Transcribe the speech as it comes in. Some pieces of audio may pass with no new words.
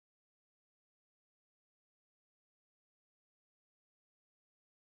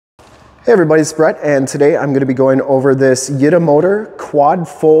Hey everybody, it's Brett, and today I'm going to be going over this YITAMOTOR quad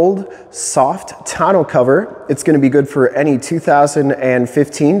fold soft tonneau cover. It's going to be good for any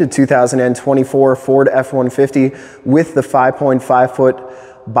 2015 to 2024 Ford F-150 with the 5.5 foot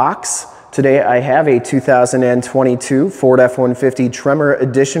box. Today I have a 2022 Ford F-150 Tremor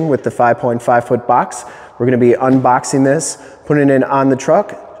Edition with the 5.5 foot box. We're going to be unboxing this, putting it on the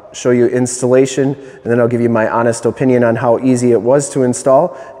truck, show you installation, and then I'll give you my honest opinion on how easy it was to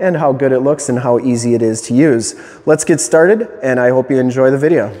install and how good it looks and how easy it is to use. Let's get started, and I hope you enjoy the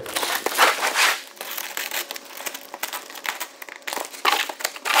video.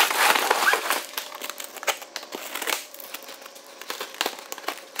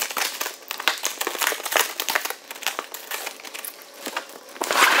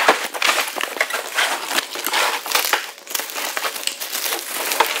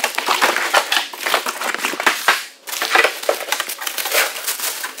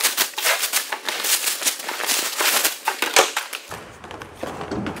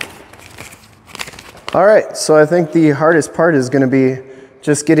 All right, so I think the hardest part is going to be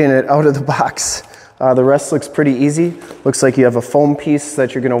just getting it out of the box. The rest looks pretty easy. Looks like you have a foam piece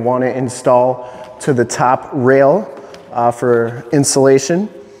that you're going to want to install to the top rail for insulation.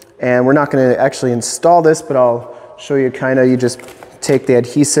 And we're not going to actually install this, but I'll show you you just take the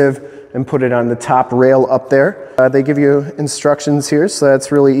adhesive and put it on the top rail up there. They give you instructions here, so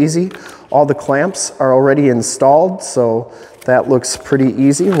that's really easy. All the clamps are already installed, so that looks pretty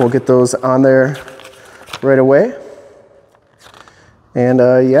easy. We'll get those on there right away. And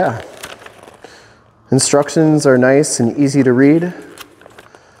yeah, instructions are nice and easy to read.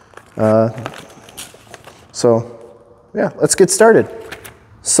 So yeah, let's get started.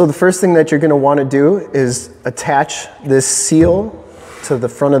 So the first thing that you're going to want to do is attach this seal to the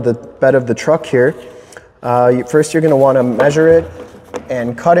front of the bed of the truck here. First you're going to want to measure it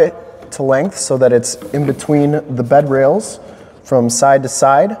and cut it to length so that it's in between the bed rails from side to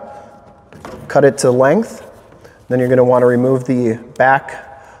side. Cut it to length. Then you're going to want to remove the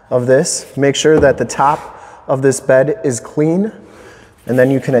back of this. Make sure that the top of this bed is clean, and then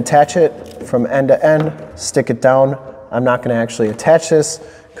you can attach it from end to end, stick it down. I'm not going to actually attach this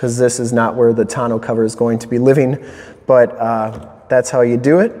because this is not where the tonneau cover is going to be living, but that's how you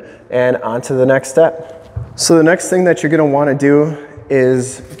do it. And on to the next step. So the next thing that you're going to want to do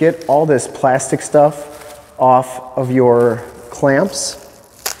is get all this plastic stuff off of your clamps.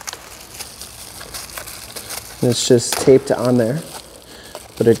 It's just taped on there,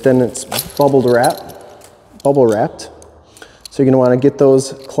 but then it's bubble wrapped. So you're going to want to get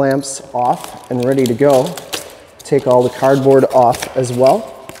those clamps off and ready to go. Take all the cardboard off as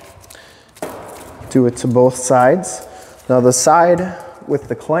well. Do it to both sides. Now the side with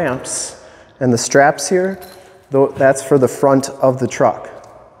the clamps and the straps here, that's for the front of the truck.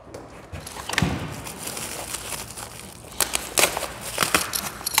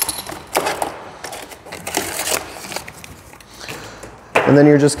 And then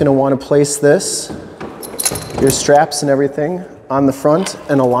you're just going to want to place this, your straps and everything, on the front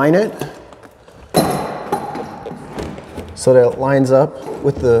and align it so that it lines up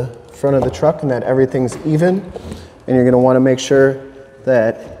with the front of the truck and that everything's even. And you're going to want to make sure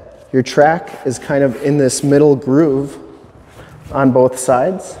that your track is kind of in this middle groove on both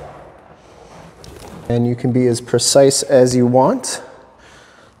sides. And you can be as precise as you want.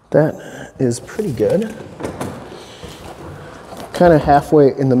 That is pretty good. Kind of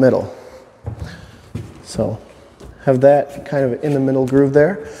halfway in the middle. So have that kind of in the middle groove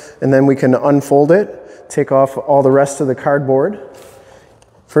there, and then we can unfold it, take off all the rest of the cardboard.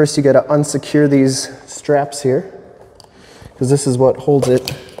 First you got to unsecure these straps here, because this is what holds it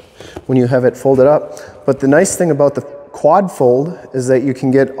when you have it folded up. But the nice thing about the quad fold is that you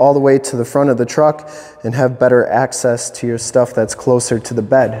can get all the way to the front of the truck and have better access to your stuff that's closer to the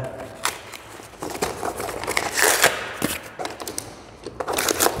bed.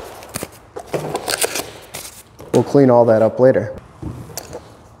 We'll clean all that up later.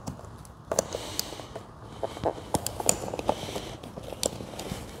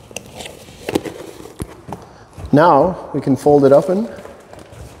 Now we can fold it up and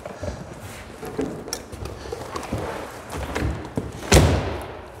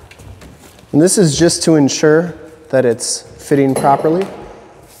this is just to ensure that it's fitting properly.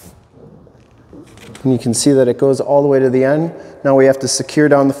 And you can see that it goes all the way to the end. Now we have to secure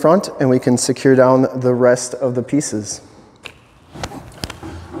down the front, and we can secure down the rest of the pieces.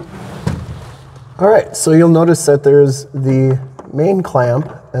 All right, so you'll notice that there's the main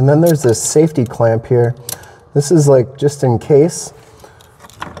clamp, and then there's this safety clamp here. This is like just in case.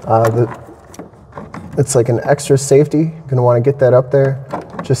 It's like an extra safety. You're gonna wanna get that up there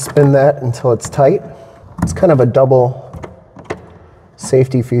Just spin that until it's tight. It's kind of a double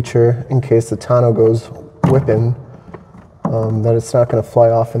safety feature in case the tonneau goes whipping, that it's not going to fly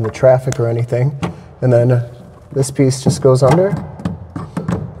off in the traffic or anything. And then this piece just goes under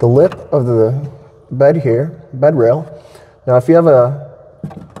the lip of the bed here, bed rail. Now if you have a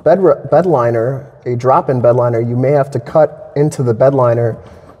bed liner, a drop-in bed liner, you may have to cut into the bed liner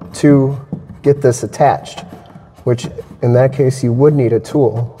to get this attached, which in that case you would need a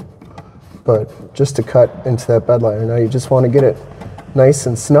tool, but just to cut into that bed liner. Now you just want to get it nice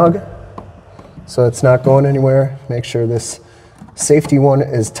and snug so it's not going anywhere. Make sure this safety one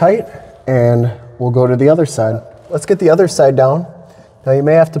is tight, and we'll go to the other side. Let's get the other side down. Now you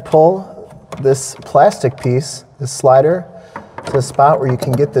may have to pull this plastic piece, this slider, to a spot where you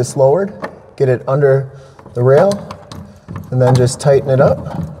can get this lowered, get it under the rail, and then just tighten it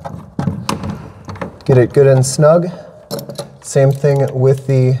up. Get it good and snug. Same thing with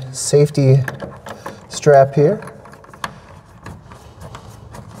the safety strap here.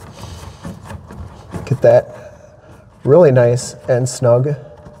 Get that really nice and snug.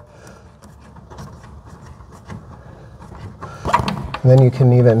 And then you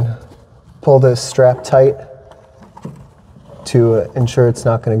can even pull this strap tight to ensure it's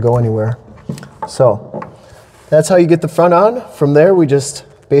not going to go anywhere. So that's how you get the front on. From there, we just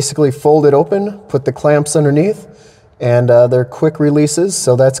basically fold it open, put the clamps underneath, and they're quick releases,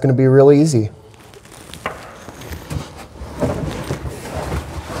 so that's going to be really easy.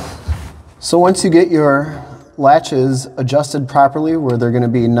 So once you get your latches adjusted properly, where they're going to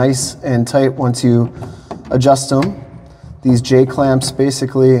be nice and tight once you adjust them, these J-clamps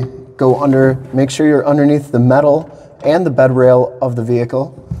basically go under. Make sure you're underneath the metal and the bed rail of the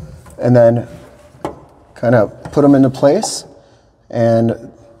vehicle, and then kind of put them into place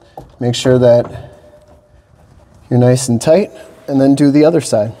and make sure that you're nice and tight, and then do the other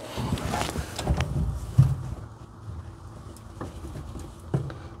side.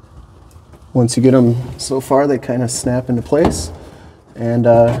 Once you get them so far, they kind of snap into place, and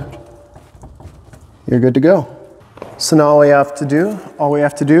you're good to go. So now all we have to do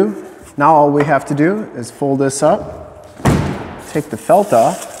is fold this up, take the felt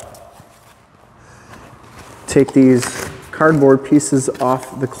off, take these cardboard pieces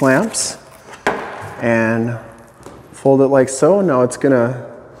off the clamps, and fold it like so. Now it's gonna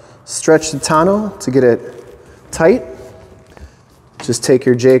stretch the tonneau to get it tight. Just take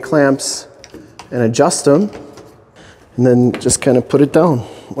your J-clamps and adjust them, and then just kind of put it down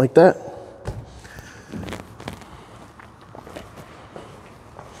like that.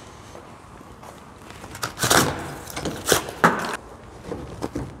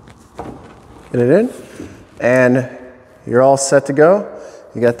 Get it in, and you're all set to go.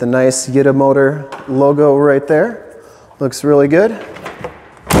 You got the nice YITAMOTOR logo right there. Looks really good.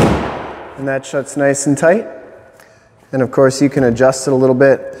 And that shuts nice and tight. And of course you can adjust it a little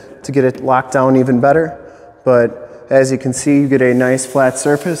bit to get it locked down even better. But as you can see, you get a nice flat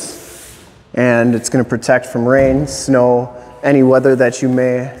surface, and it's going to protect from rain, snow, any weather that you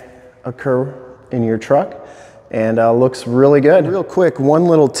may occur in your truck. And looks really good. Real quick, one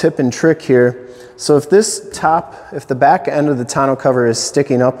little tip and trick here. So if the back end of the tonneau cover is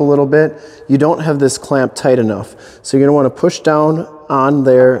sticking up a little bit, you don't have this clamp tight enough. So you're gonna wanna push down on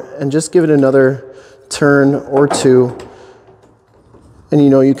there and just give it another turn or two. And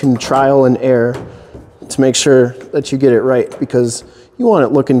you can trial and error to make sure that you get it right, because you want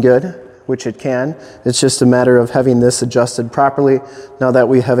it looking good, which it can. It's just a matter of having this adjusted properly. Now that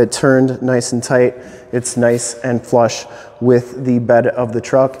we have it turned nice and tight, it's nice and flush with the bed of the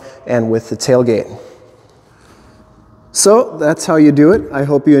truck and with the tailgate. So that's how you do it. I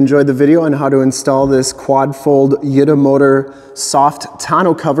hope you enjoyed the video on how to install this quad fold YITAMOTOR soft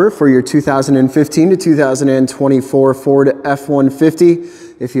tonneau cover for your 2015 to 2024 Ford F-150.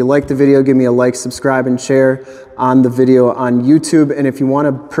 If you liked the video, give me a like, subscribe, and share on the video on YouTube. And if you want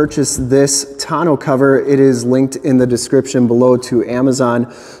to purchase this tonneau cover, it is linked in the description below to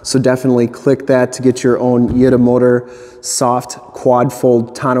Amazon. So definitely click that to get your own YITAMOTOR soft quad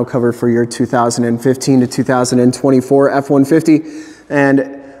fold tonneau cover for your 2015 to 2024 F-150.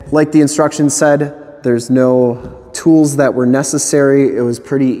 And like the instructions said, there's no tools that were necessary. It was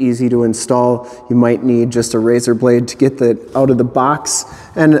pretty easy to install. You might need just a razor blade to get that out of the box,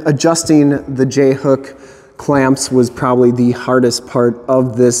 and adjusting the J-hook clamps was probably the hardest part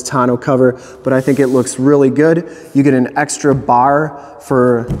of this tonneau cover, but I think it looks really good. You get an extra bar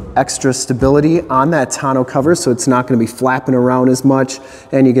for extra stability on that tonneau cover, so it's not going to be flapping around as much,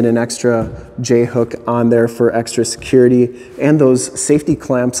 and you get an extra J-hook on there for extra security, and those safety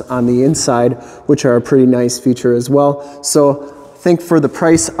clamps on the inside, which are a pretty nice feature as well. So think for the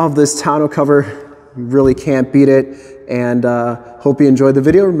price of this tonneau cover, you really can't beat it. And hope you enjoyed the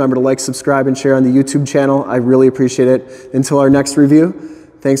video. Remember to like, subscribe, and share on the YouTube channel. I really appreciate it. Until our next review,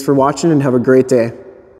 thanks for watching and have a great day.